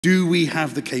Do we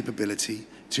have the capability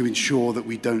to ensure that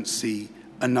we don't see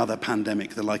another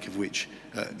pandemic, the like of which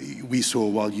we saw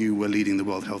while you were leading the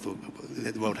World Health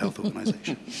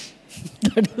Organization?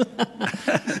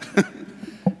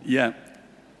 Yeah,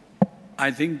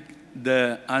 I think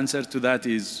the answer to that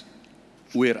is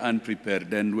we're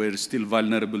unprepared and we're still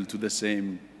vulnerable to the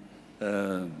same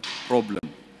problem.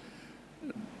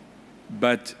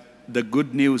 But the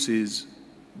good news is,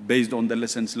 based on the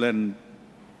lessons learned,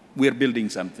 we're building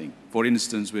something. For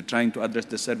instance, we're trying to address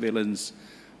the surveillance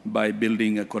by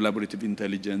building a collaborative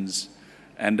intelligence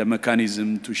and a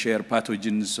mechanism to share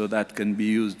pathogens so that can be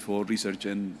used for research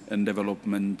and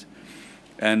development.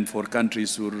 And for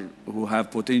countries who have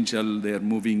potential, they're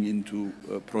moving into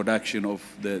production of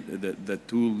the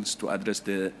tools to address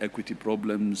the equity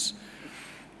problems.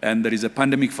 And there is a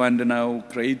pandemic fund now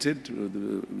created.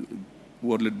 The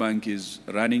World Bank is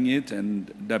running it,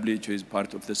 and WHO is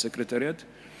part of the secretariat.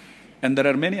 And there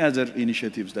are many other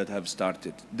initiatives that have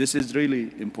started. This is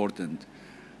really important.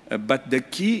 But the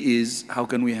key is, how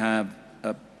can we have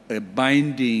a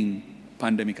binding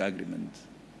pandemic agreement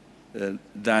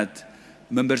that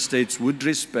member states would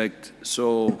respect?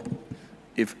 So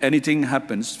if anything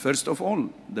happens, first of all,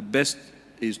 the best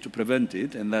is to prevent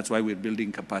it, and that's why we're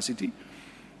building capacity.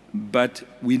 But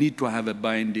we need to have a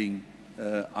binding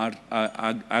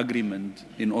agreement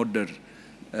in order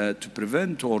to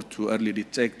prevent or to early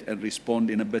detect and respond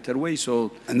in a better way.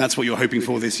 And that's what you're hoping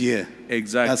for this year.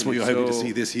 Exactly. That's what you're hoping to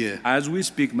see this year. As we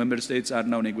speak, member states are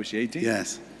now negotiating.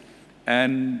 Yes.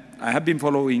 And I have been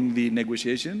following the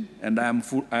negotiation, and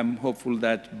I'm hopeful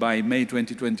that by May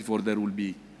 2024 there will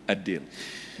be a deal.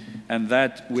 And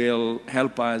that will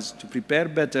help us to prepare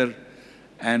better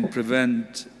and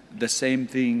prevent the same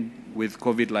thing with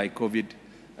COVID, like COVID,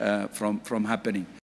 from happening.